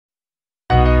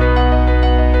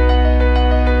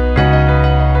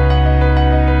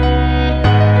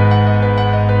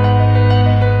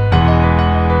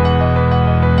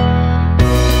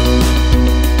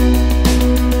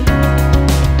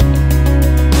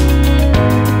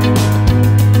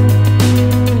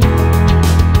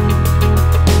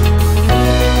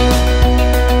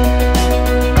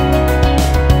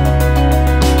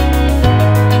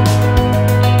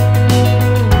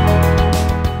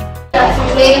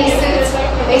any suits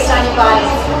based on your body.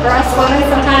 For us women,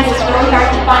 sometimes it's really hard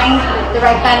to find the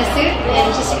right kind of suit. In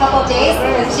just a couple of days,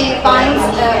 she designs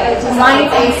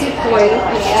a suit for you.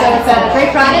 So it's a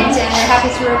great product, and we're happy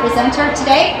to represent her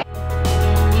today.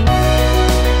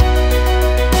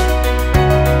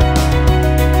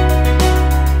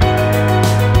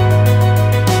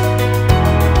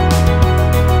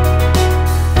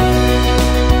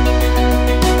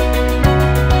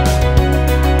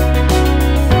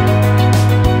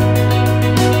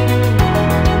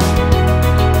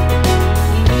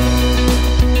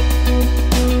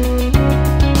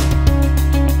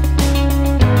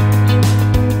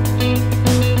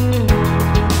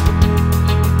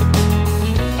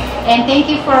 And thank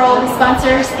you for all the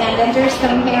sponsors and vendors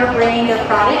coming here bringing their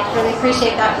product. Really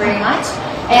appreciate that very much.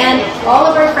 And all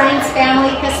of our friends,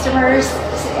 family, customers,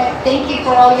 thank you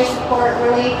for all your support.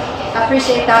 Really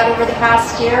appreciate that over the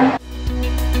past year.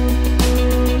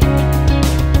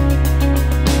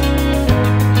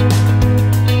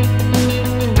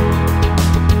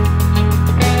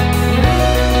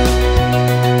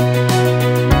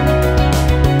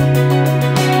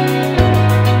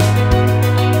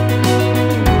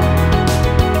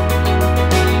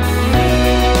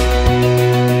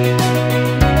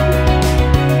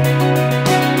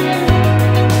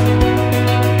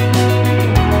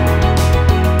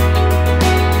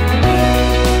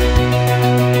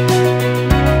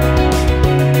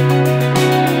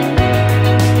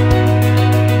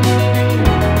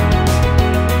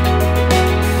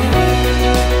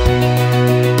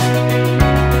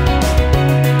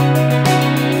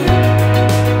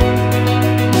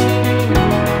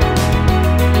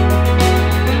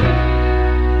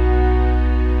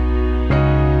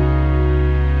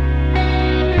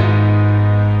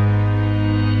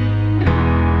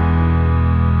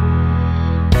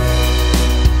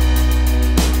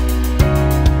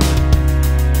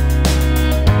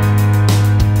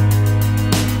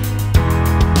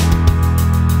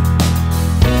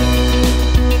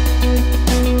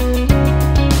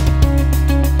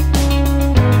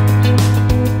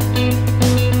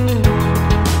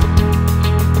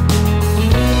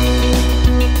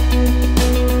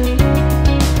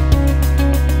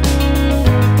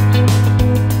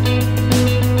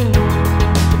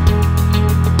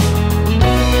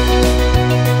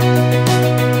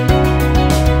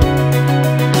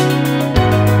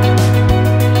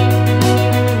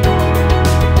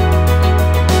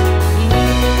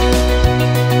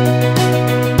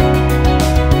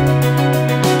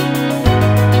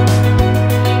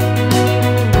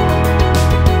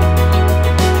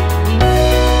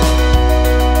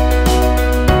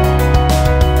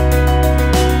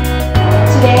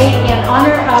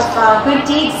 Good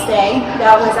Deeds Day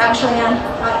that was actually on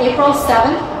April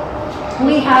 7th.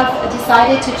 We have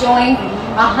decided to join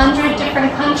 100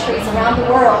 different countries around the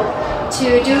world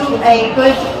to do a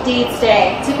Good Deeds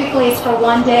Day. Typically it's for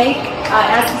one day.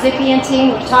 Ask Zipy and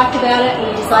team, we've talked about it, and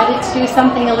we decided to do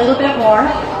something a little bit more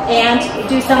and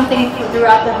do something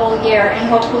throughout the whole year and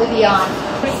hopefully beyond.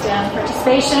 And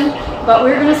participation, but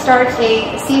we're going to start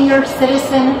a senior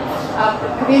citizen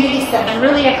community set, and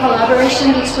really a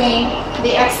collaboration between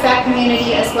the expat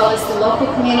community as well as the local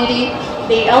community.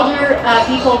 The elder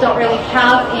people don't really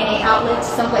have any outlets,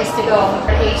 someplace to go when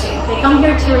they're aging. They come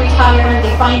here to retire and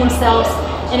they find themselves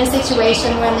in a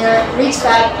situation when they're reached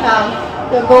that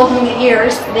the golden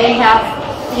years, they have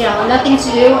nothing to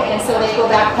do, and so they go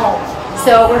back home.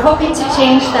 So we're hoping to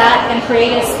change that and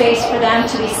create a space for them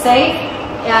to be safe,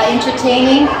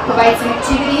 entertaining, provide some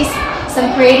activities, some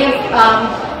creative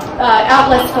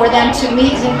outlets for them to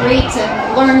meet and greet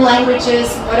and learn languages,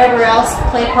 whatever else,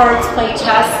 play cards, play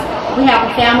chess. We have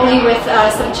a family with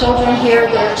some children here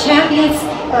that are champions,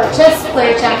 or chess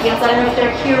player champions. I don't know if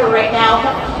they're here right now,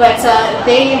 but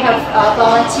they have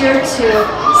volunteered to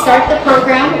start the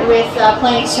program with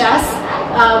playing chess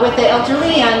with the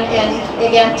elderly and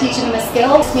again teaching them the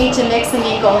skills, need to mix and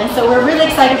mingle. And so we're really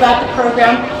excited about the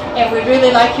program, and we'd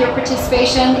really like your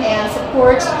participation and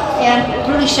support and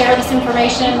really share this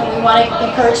information. We want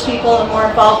to encourage people and more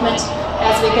involvement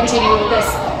as we continue with this.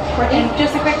 And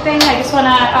just a quick thing, I just want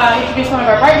to introduce one of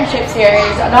our partnerships here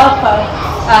is Adolfo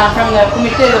from the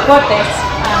Comité de Deportes.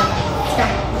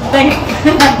 Thank you.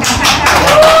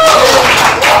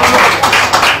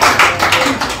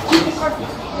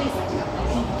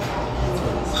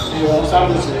 Buenas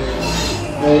tardes.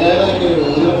 La idea era que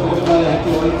hubiera un poquito más de gente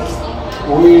hoy.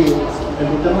 Hoy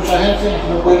invité a mucha gente,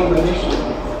 no pudieron venir.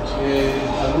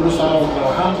 Algunos estaban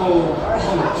trabajando,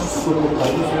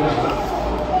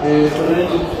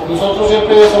 nosotros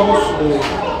siempre somos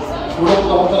un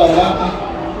poco para adelante.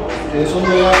 Son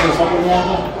ideas que se están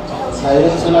planeando, la idea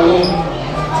se suena bien,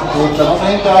 Mientras más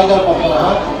gente haya para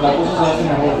trabajar, las cosas se hacen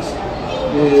mejores.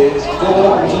 Yo quiero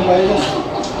conocer a ellas.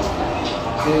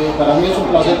 Para mí es un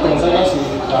placer conocerlas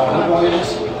y trabajar con ellas.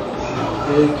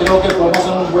 Creo que podemos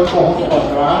hacer un buen conjunto para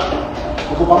trabajar.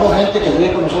 Ocupamos gente que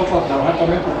llegue con nosotros a trabajar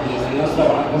también porque deberíamos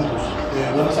trabajar juntos.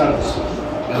 Buenas tardes.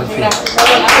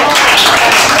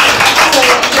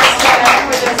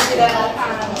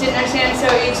 Didn't understand, so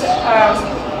it's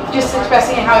just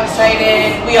expressing how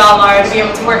excited we all are to be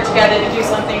able to work together to do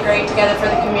something great together for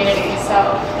the community.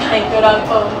 So, thank you all.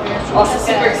 We're also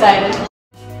super excited.